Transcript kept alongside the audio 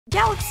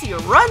Galaxy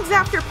runs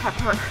after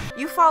Pepper.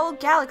 You follow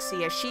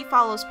Galaxy as she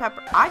follows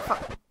Pepper. I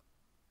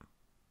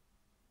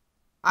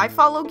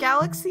follow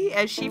Galaxy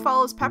as she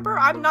follows Pepper?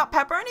 I'm not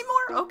Pepper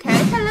anymore?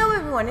 Okay. Hello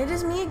everyone, it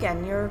is me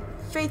again, your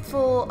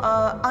faithful,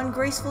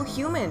 ungraceful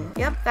human.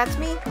 Yep, that's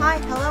me. Hi,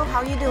 hello,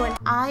 how you doing?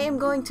 I am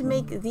going to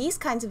make these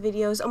kinds of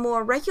videos a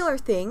more regular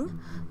thing,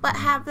 but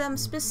have them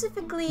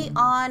specifically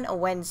on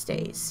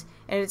Wednesdays.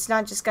 And it's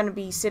not just gonna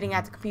be sitting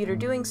at the computer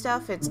doing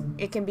stuff,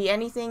 it can be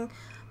anything,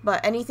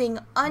 but anything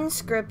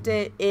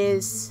unscripted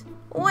is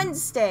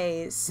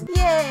Wednesdays.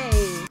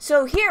 Yay!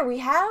 So here we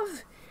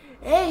have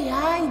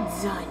AI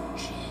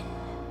Dungeon.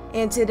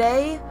 And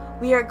today,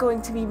 we are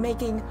going to be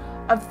making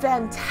a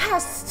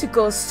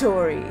fantastical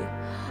story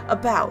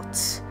about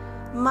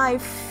my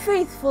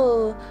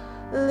faithful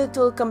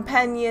little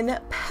companion,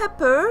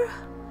 Pepper,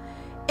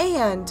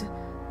 and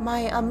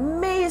my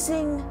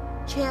amazing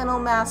channel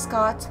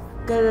mascot,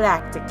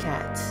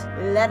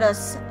 Galacticat. Let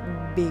us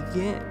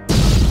begin.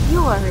 You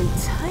are a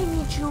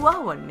tiny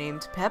chihuahua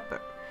named Pepper.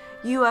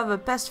 You have a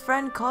best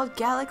friend called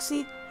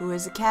Galaxy, who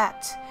is a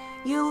cat.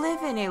 You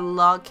live in a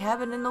log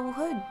cabin in the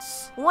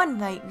woods. One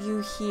night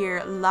you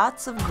hear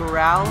lots of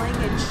growling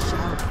and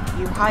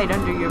shouting. You hide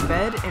under your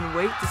bed and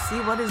wait to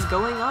see what is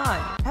going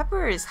on.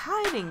 Pepper is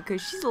hiding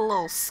because she's a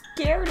little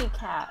scaredy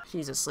cat.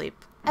 She's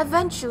asleep.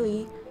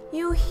 Eventually,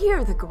 you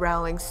hear the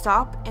growling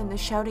stop and the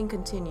shouting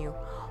continue.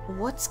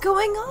 What's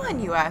going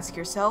on, you ask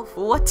yourself.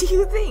 What do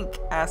you think?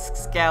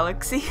 Asks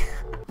Galaxy.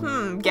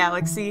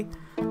 Galaxy.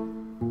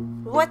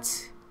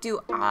 What do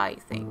I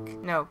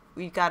think? No,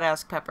 we gotta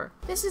ask Pepper.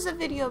 This is a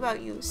video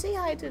about you. Say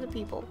hi to the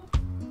people.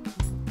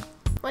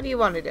 What do you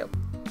want to do?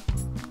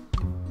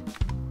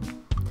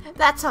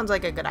 That sounds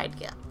like a good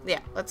idea.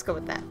 Yeah, let's go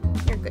with that.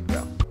 You're a good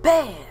girl.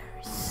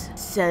 Bears,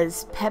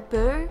 says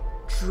Pepper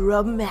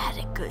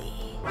dramatically.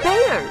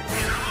 Bears,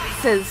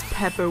 says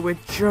Pepper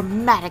with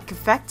dramatic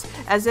effect,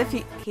 as if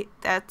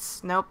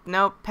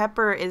nope,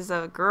 Pepper is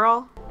a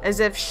girl. As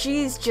if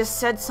she's just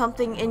said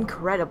something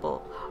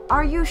incredible.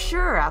 Are you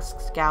sure?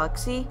 Asks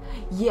Galaxy.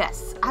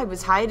 Yes, I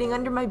was hiding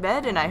under my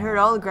bed and I heard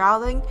all the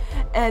growling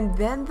and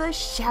then the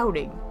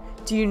shouting.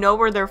 Do you know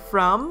where they're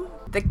from?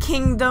 The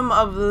Kingdom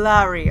of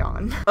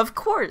Larion. Of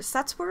course,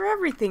 that's where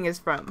everything is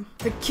from.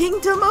 The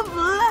Kingdom of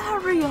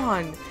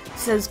Larion,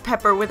 says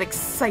Pepper with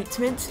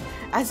excitement,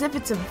 as if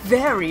it's a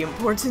very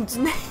important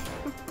name.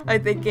 I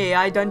think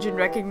AI Dungeon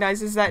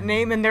recognizes that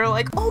name and they're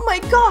like, oh my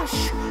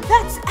gosh,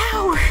 that's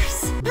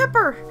ours!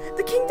 Pepper,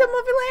 the Kingdom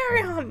of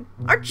Larion!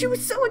 Aren't you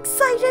so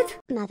excited?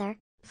 Mother,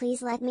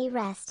 please let me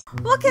rest.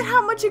 Look at how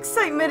much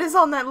excitement is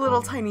on that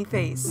little tiny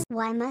face.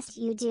 Why must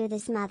you do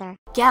this, Mother?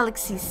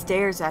 Galaxy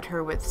stares at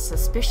her with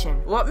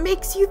suspicion. What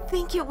makes you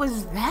think it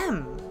was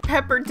them?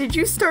 Pepper, did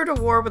you start a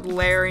war with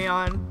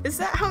Larion? Is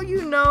that how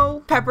you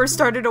know? Pepper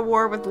started a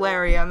war with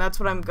Larion. That's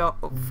what I'm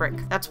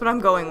That's what I'm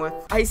going with.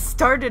 I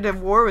started a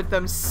war with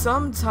them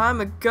some time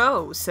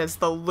ago, says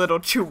the little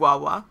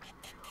chihuahua.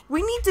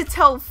 We need to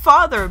tell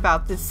Father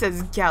about this,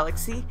 says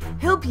Galaxy.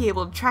 He'll be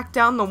able to track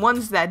down the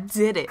ones that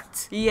did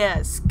it.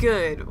 Yes,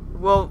 good.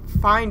 We'll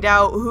find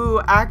out who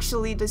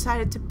actually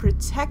decided to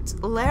protect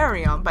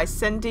Larion by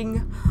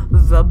sending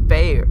the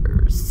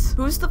bears.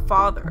 Who's the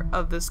father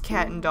of this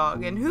cat and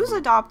dog? And who's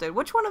adopted?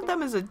 Which one of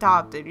them is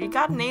adopted? You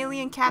got an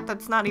alien cat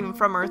that's not even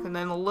from Earth, and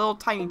then a little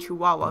tiny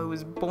chihuahua who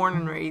was born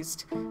and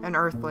raised an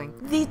Earthling.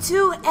 The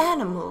two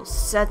animals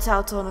set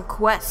out on a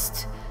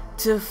quest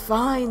to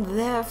find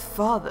their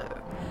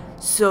father,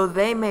 so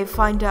they may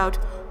find out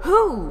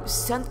who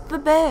sent the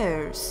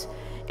bears,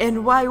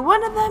 and why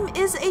one of them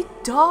is a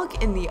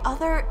dog and the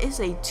other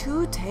is a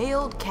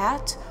two-tailed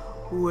cat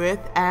with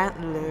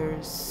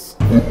antlers.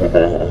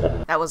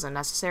 That wasn't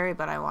necessary,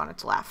 but I wanted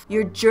to laugh.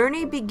 Your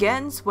journey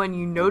begins when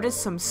you notice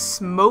some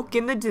smoke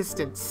in the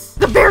distance.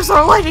 The bears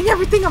are lighting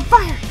everything on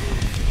fire!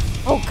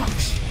 Oh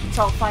gosh, it's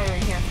all fire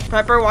in here.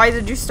 Pepper, why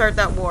did you start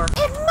that war?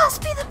 It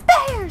must be the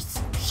bears!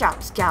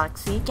 Shouts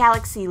Galaxy.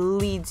 Galaxy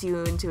leads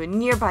you into a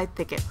nearby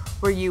thicket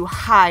where you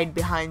hide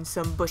behind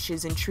some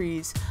bushes and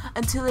trees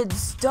until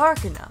it's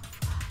dark enough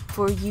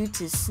for you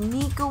to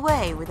sneak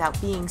away without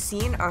being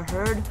seen or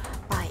heard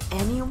by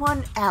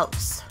anyone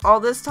else. All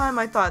this time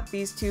I thought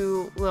these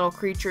two little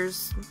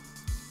creatures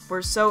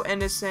were so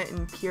innocent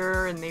and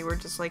pure, and they were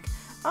just like,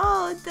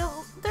 oh,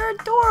 they're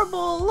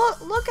adorable.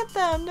 Look at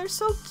them. They're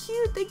so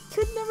cute. They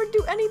could never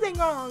do anything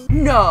wrong.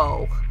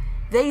 No.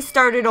 They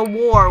started a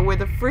war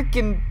with a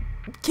freaking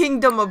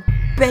Kingdom of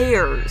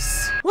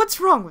Bears. What's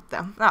wrong with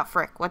them? Ah,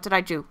 frick, what did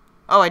I do?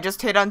 Oh, I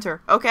just hit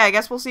enter. Okay, I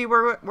guess we'll see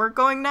where we're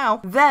going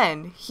now.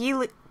 Then,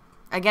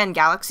 again,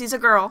 Galaxy's a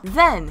girl.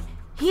 Then,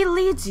 he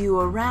leads you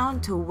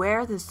around to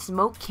where the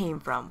smoke came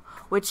from,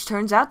 which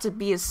turns out to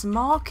be a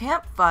small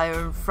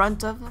campfire in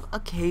front of a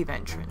cave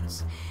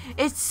entrance.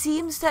 It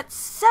seems that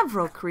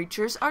several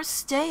creatures are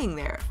staying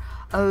there.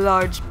 A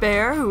large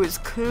bear who is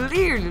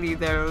clearly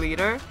their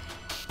leader,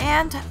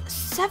 and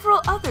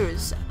several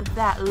others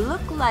that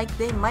look like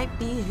they might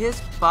be his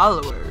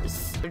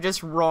followers. They're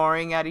just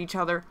roaring at each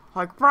other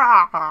like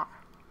rah, rah,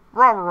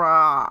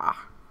 rah,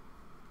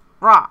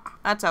 rah.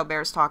 That's how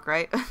bears talk,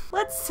 right?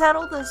 Let's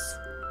settle this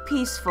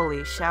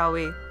peacefully, shall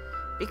we?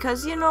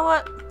 Because you know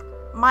what?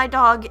 My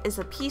dog is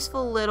a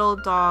peaceful little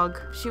dog.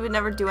 She would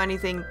never do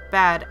anything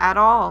bad at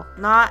all.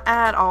 Not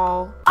at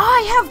all.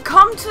 I have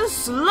come to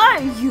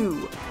slay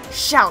you,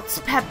 shouts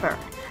Pepper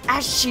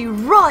as she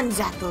runs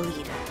at the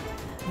leader.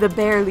 The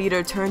bear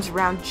leader turns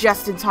around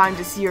just in time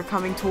to see her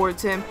coming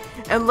towards him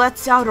and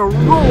lets out a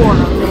roar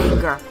of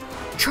anger,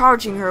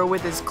 charging her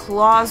with his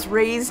claws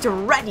raised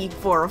ready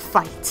for a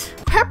fight.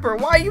 Pepper,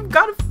 why you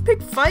gotta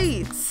pick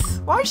fights?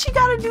 Why she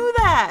gotta do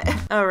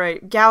that?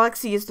 Alright,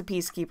 Galaxy is the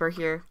peacekeeper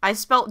here. I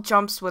spelt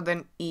jumps with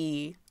an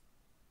E.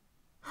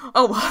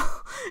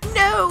 Oh,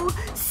 no!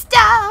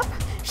 Stop!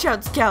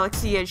 Shouts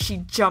Galaxy as she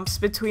jumps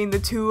between the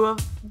two of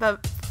the...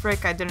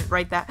 Frick, I didn't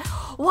write that.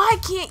 Why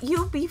can't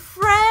you be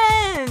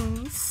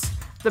friends?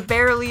 The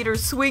bear leader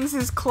swings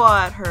his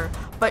claw at her,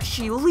 but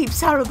she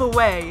leaps out of the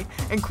way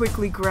and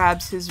quickly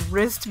grabs his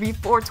wrist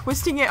before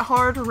twisting it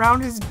hard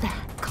around his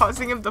back,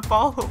 causing him to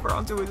fall over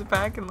onto his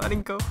back and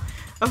letting go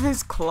of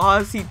his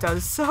claws. He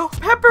does so.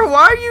 Pepper,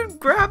 why are you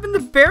grabbing the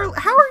bear?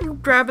 How are you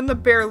grabbing the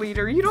bear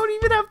leader? You don't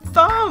even have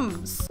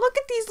thumbs. Look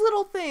at these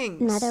little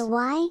things. Mother,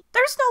 why?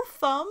 There's no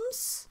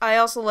thumbs. I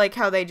also like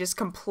how they just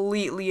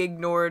completely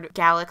ignored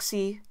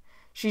Galaxy.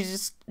 She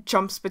just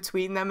jumps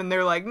between them and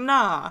they're like,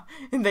 nah.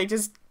 And they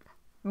just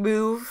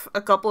move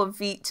a couple of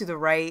feet to the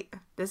right.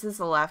 This is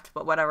the left,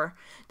 but whatever.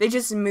 They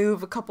just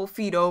move a couple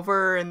feet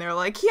over and they're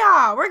like,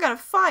 yeah, we're gonna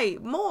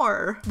fight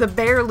more. The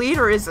bear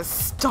leader is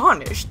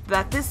astonished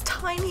that this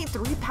tiny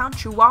 3-pound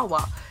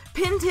chihuahua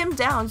pinned him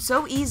down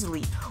so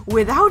easily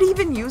without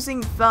even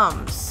using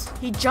thumbs.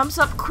 He jumps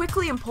up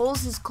quickly and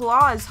pulls his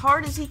claw as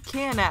hard as he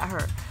can at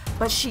her,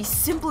 but she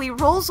simply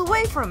rolls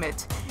away from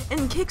it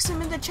and kicks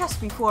him in the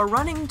chest before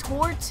running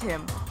towards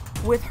him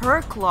with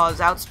her claws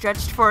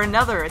outstretched for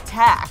another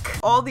attack.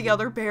 All the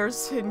other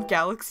bears in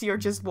Galaxy are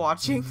just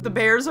watching. The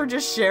bears are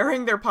just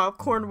sharing their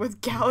popcorn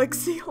with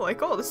Galaxy,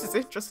 like, oh, this is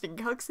interesting.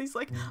 Galaxy's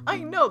like, I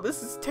know,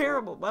 this is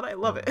terrible, but I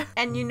love it.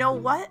 And you know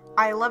what?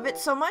 I love it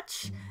so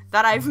much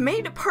that I've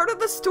made it part of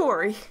the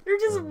story. They're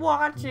just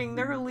watching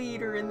their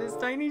leader in this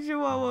tiny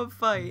chihuahua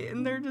fight,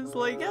 and they're just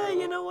like, hey,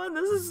 you know what?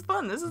 This is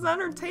fun. This is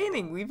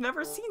entertaining. We've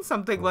never seen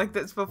something like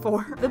this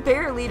before. The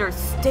bear leader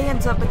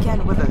stands up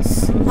again with a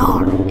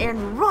snarl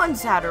and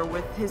runs at her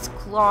with his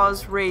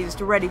claws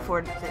raised, ready for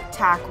an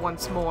attack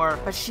once more,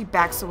 but she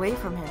backs away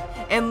from him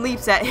and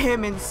leaps at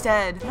him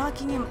instead,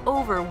 knocking him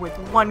over with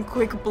one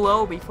quick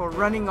blow before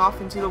running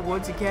off into the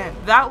woods again.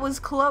 That was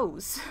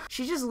close.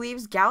 She just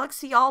leaves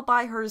Galaxy all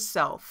by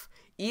herself,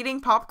 eating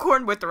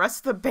popcorn with the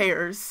rest of the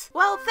bears.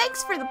 Well,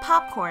 thanks for the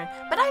popcorn,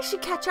 but I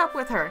should catch up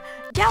with her.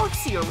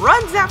 Galaxy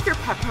runs after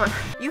Pepper.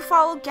 You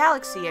follow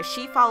Galaxy as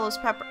she follows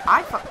Pepper.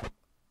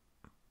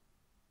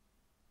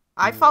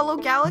 I follow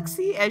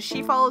Galaxy as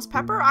she follows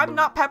Pepper? I'm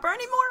not Pepper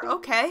anymore?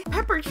 Okay.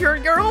 Pepper, you're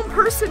your own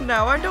person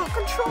now. I don't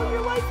control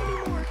your life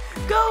anymore.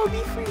 Go, be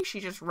free. She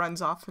just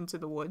runs off into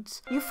the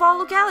woods. You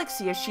follow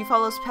Galaxy as she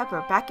follows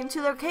Pepper back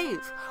into their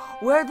cave,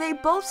 where they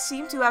both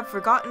seem to have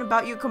forgotten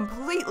about you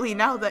completely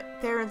now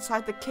that they're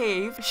inside the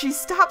cave. She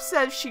stops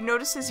as she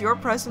notices your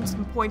presence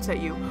and points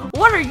at you.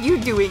 What are you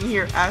doing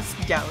here?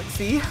 Asks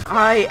Galaxy.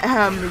 I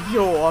am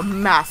your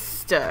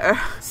master,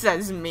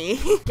 says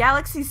me.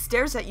 Galaxy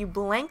stares at you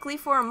blankly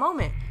for a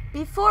moment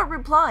before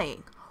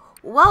replying.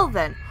 Well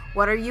then,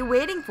 what are you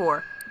waiting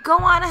for? Go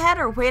on ahead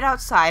or wait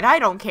outside, I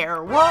don't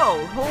care.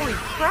 Whoa, holy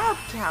crap,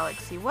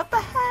 Galaxy, what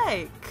the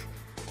heck?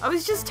 I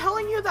was just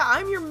telling you that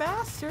I'm your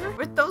master.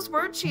 With those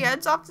words, she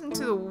heads off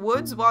into the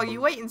woods while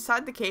you wait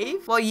inside the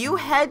cave. While you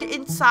head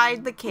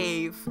inside the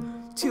cave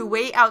to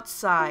wait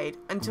outside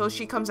until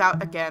she comes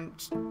out again.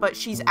 But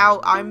she's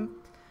out,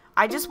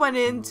 I just went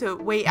in to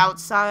wait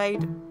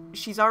outside.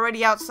 She's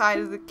already outside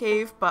of the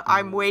cave, but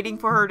I'm waiting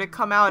for her to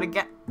come out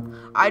again.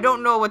 I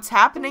don't know what's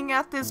happening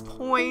at this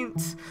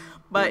point,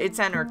 but it's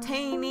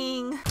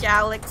entertaining.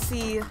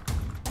 Galaxy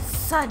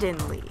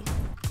suddenly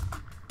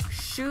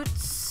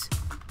shoots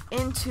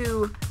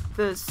into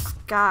the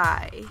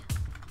sky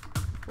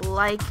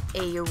like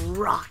a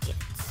rocket.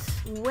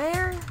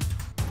 Where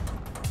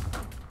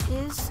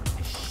is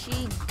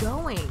she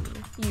going?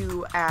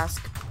 You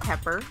ask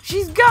Pepper.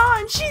 She's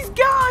gone! She's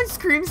gone!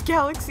 Screams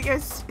Galaxy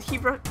as he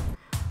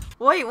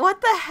Wait, what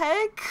the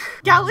heck?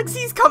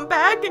 Galaxy's come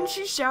back and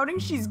she's shouting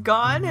she's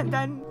gone, and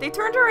then they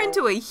turned her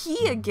into a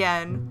he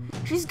again.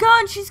 She's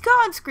gone,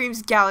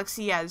 screams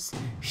Galaxy as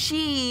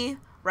she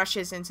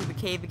rushes into the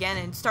cave again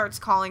and starts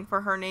calling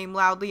for her name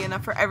loudly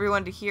enough for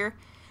everyone to hear.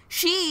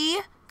 She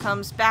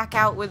comes back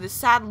out with a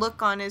sad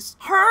look on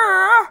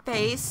her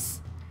face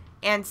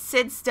and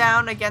sits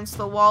down against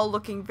the wall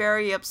looking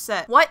very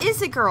upset. What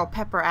is it, girl?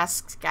 Pepper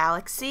asks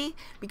Galaxy,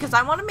 because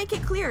I want to make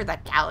it clear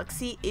that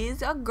Galaxy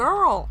is a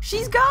girl.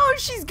 She's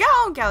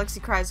gone, Galaxy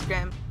cries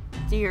again,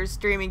 tears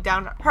streaming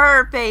down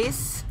her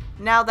face.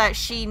 Now that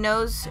she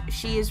knows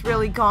she is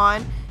really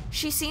gone,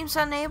 she seems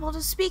unable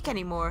to speak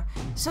anymore,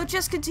 so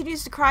just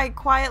continues to cry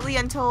quietly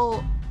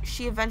until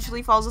she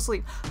eventually falls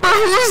asleep. But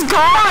who's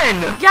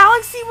gone?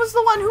 Galaxy was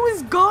the one who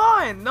was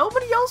gone.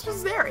 Nobody else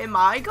was there. Am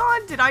I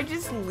gone? Did I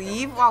just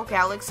leave while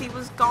Galaxy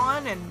was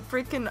gone and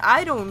freaking,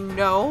 I don't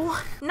know.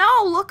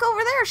 No, look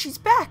over there. She's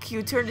back.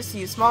 You turn to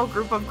see a small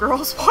group of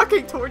girls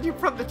walking toward you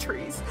from the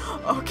trees.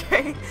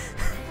 Okay.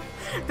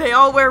 They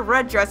all wear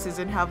red dresses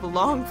and have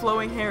long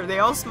flowing hair. They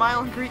all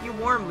smile and greet you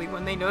warmly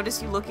when they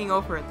notice you looking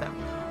over at them.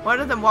 One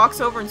of them walks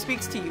over and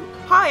speaks to you.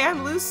 Hi,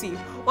 I'm Lucy.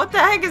 What the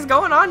heck is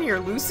going on here,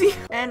 Lucy?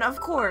 And of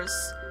course,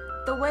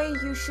 the way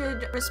you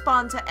should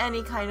respond to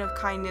any kind of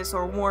kindness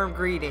or warm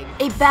greeting.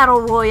 A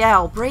battle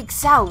royale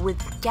breaks out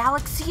with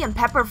Galaxy and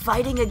Pepper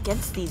fighting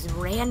against these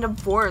random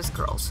forest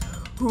girls.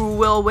 Who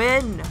will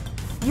win?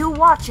 You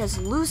watch as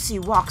Lucy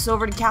walks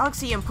over to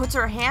Galaxy and puts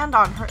her hand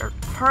on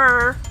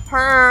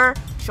her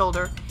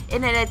shoulder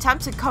in an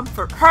attempt to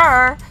comfort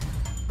her,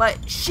 but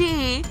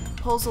she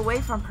pulls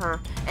away from her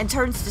and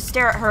turns to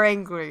stare at her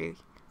angrily.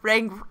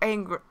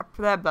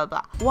 Blah, blah,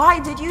 blah. Why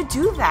did you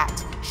do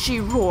that? She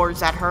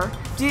roars at her.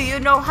 Do you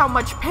know how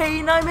much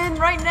pain I'm in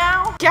right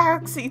now?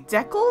 Galaxy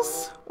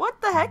deckles?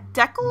 What the heck,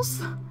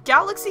 deckles?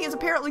 Galaxy is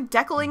apparently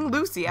deckling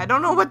Lucy. I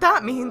don't know what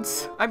that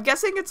means. I'm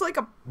guessing it's like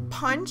a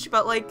punch,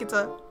 but like it's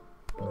a,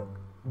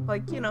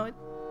 like, you know,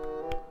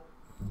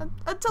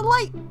 it's a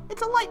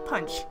light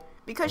punch.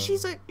 Because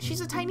she's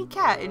a tiny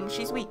cat and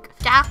she's weak.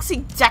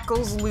 Galaxy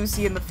deckles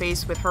Lucy in the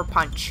face with her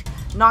punch,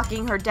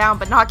 knocking her down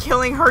but not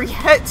killing her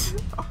yet.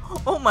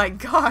 Oh my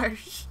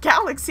gosh.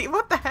 Galaxy,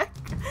 what the heck?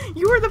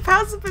 You were the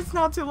pacifist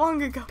not too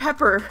long ago.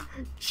 Pepper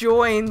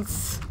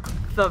joins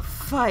the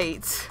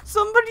fight.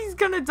 Somebody's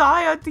gonna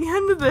die at the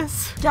end of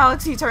this.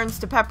 Galaxy turns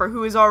to Pepper,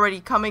 who is already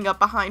coming up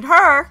behind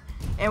her,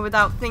 and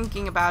without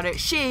thinking about it,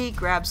 she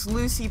grabs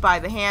Lucy by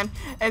the hand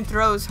and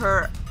throws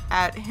her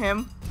at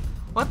him.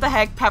 What the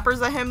heck?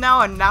 Pepper's at him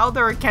now, and now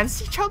they're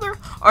against each other?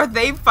 Are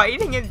they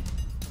fighting, and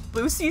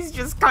Lucy's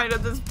just kind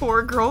of this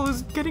poor girl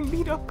who's getting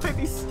beat up by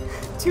these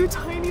two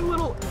tiny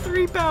little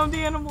 3-pound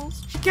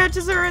animals. She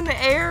catches her in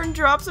the air and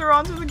drops her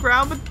onto the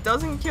ground, but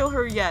doesn't kill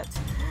her yet.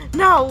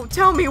 Now,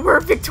 tell me where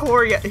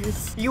Victoria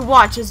is. You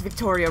watch as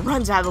Victoria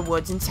runs out of the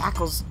woods and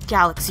tackles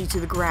Galaxy to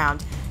the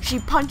ground. She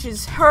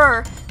punches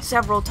her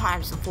several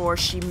times before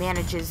she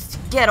manages to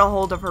get a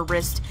hold of her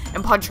wrist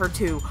and punch her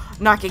too,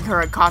 knocking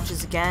her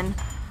unconscious again,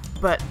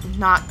 but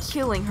not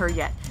killing her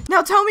yet.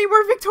 Now tell me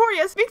where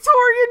Victoria is.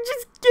 Victoria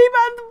just came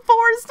out of the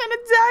forest and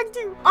attacked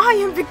you. I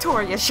am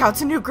Victoria,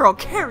 shouts a new girl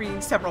carrying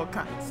several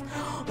guns.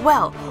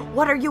 Well,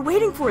 what are you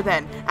waiting for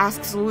then?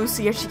 Asks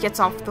Lucy as she gets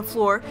off the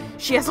floor.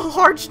 She has a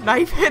large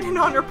knife hidden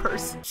on her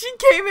purse. She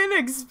came in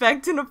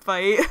expecting a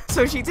fight,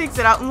 so she takes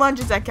it out and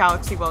lunges at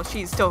Galaxy while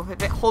she's still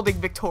holding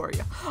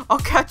Victoria. I'll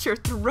cut your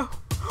throat.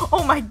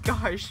 Oh my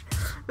gosh.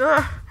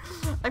 Ugh.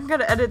 I'm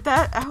gonna edit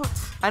that out.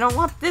 I don't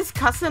want this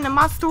cussing in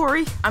my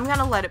story. I'm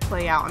gonna let it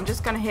play out. I'm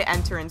just gonna hit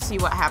enter and see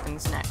what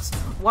happens next.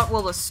 What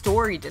will the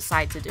story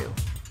decide to do?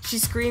 She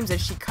screams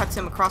as she cuts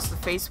him across the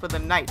face with a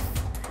knife.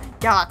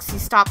 Galaxy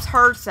stops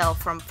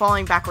herself from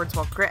falling backwards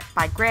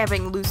by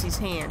grabbing Lucy's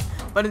hand,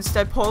 but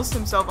instead pulls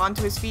himself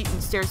onto his feet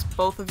and stares at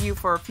both of you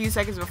for a few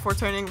seconds before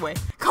turning away.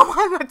 Come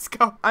on, let's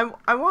go.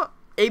 I want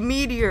a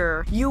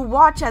meteor. You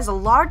watch as a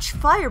large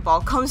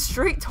fireball comes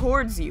straight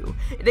towards you.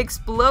 It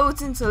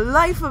explodes into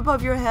life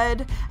above your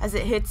head as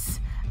it hits,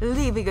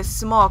 leaving a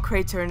small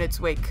crater in its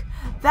wake.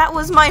 That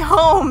was my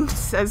home,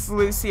 says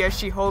Lucy as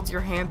she holds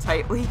your hand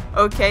tightly.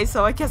 Okay,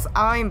 so I guess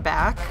I'm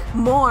back.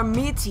 More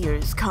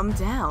meteors come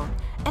down,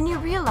 and you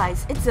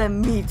realize it's a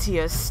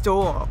meteor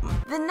storm.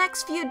 The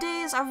next few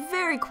days are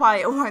very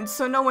quiet ones,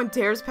 so no one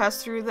dares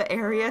pass through the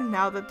area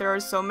now that there are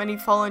so many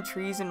fallen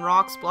trees and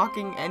rocks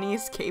blocking any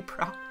escape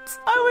route.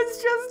 I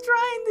was just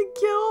trying to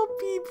kill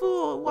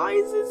people. Why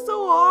is it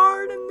so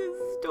hard in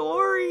this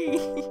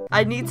story?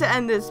 I need to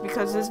end this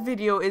because this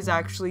video is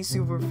actually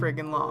super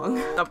friggin' long.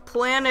 The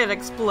planet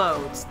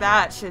explodes.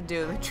 That should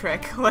do the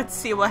trick. Let's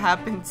see what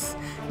happens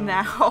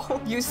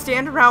now. You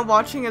stand around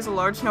watching as a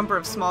large number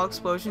of small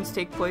explosions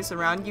take place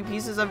around you.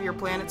 Pieces of your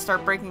planet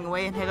start breaking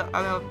away and hit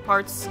other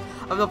parts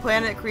of the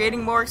planet,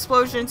 creating more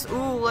explosions.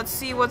 Ooh, let's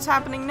see what's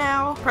happening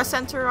now. Press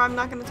enter. I'm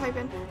not gonna type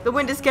in. The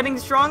wind is getting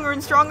stronger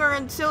and stronger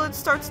until it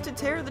starts to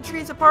tear the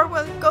trees apart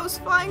with ghosts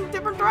flying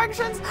different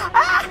directions.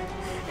 Ah!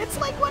 It's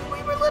like when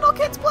we were little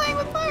kids playing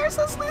with fire,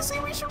 says Lucy.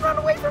 We should run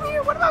away from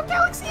here. What about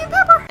Galaxy and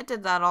Pepper? I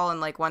did that all in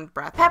like one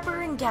breath.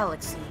 Pepper and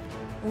Galaxy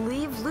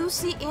leave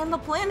Lucy and the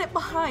planet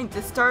behind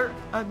to start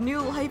a new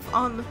life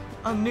on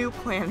a new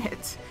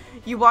planet.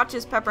 You watch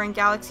as Pepper and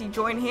Galaxy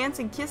join hands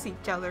and kiss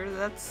each other.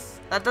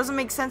 That doesn't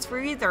make sense for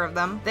either of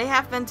them. They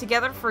have been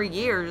together for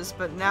years,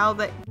 but now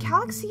that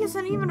Galaxy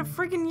isn't even a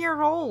friggin'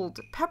 year old.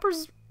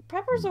 Pepper's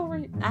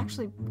over,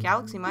 actually,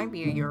 Galaxy might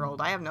be a year old.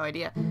 I have no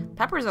idea.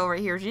 Pepper's over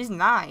here. She's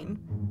 9.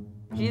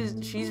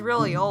 She's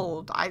really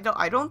old. I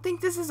don't think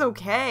this is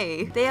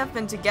okay. They have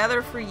been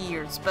together for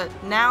years, but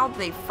now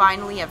they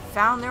finally have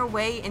found their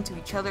way into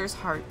each other's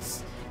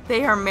hearts.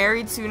 They are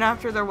married soon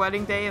after their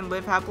wedding day and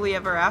live happily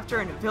ever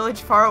after in a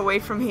village far away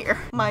from here.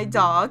 My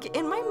dog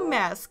and my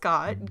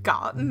mascot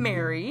got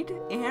married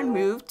and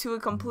moved to a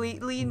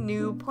completely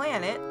new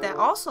planet that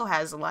also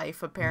has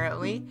life,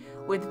 apparently,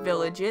 with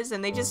villages,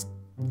 and they just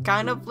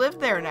kind of live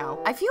there now.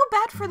 I feel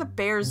bad for the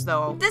bears,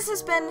 though. This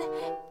has been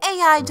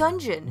AI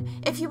Dungeon.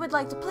 If you would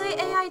like to play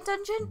AI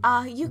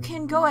Dungeon, you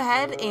can go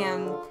ahead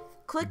and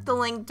click the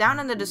link down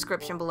in the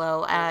description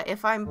below.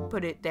 If I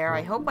put it there,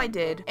 I hope I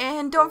did.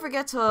 And don't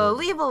forget to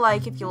leave a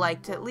like if you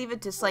liked it. Leave a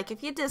dislike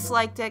if you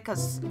disliked it,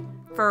 because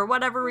for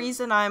whatever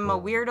reason, I'm a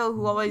weirdo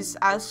who always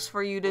asks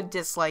for you to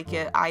dislike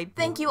it. I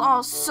thank you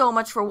all so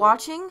much for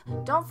watching.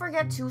 Don't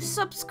forget to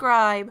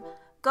subscribe.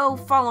 Go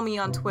follow me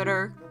on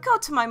Twitter. Go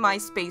to my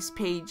MySpace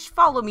page.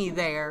 Follow me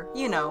there.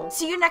 You know.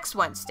 See you next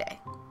Wednesday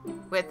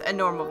with a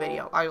normal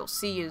video. I will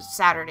see you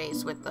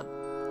Saturdays with the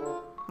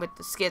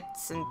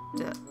skits and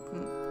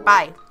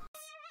bye.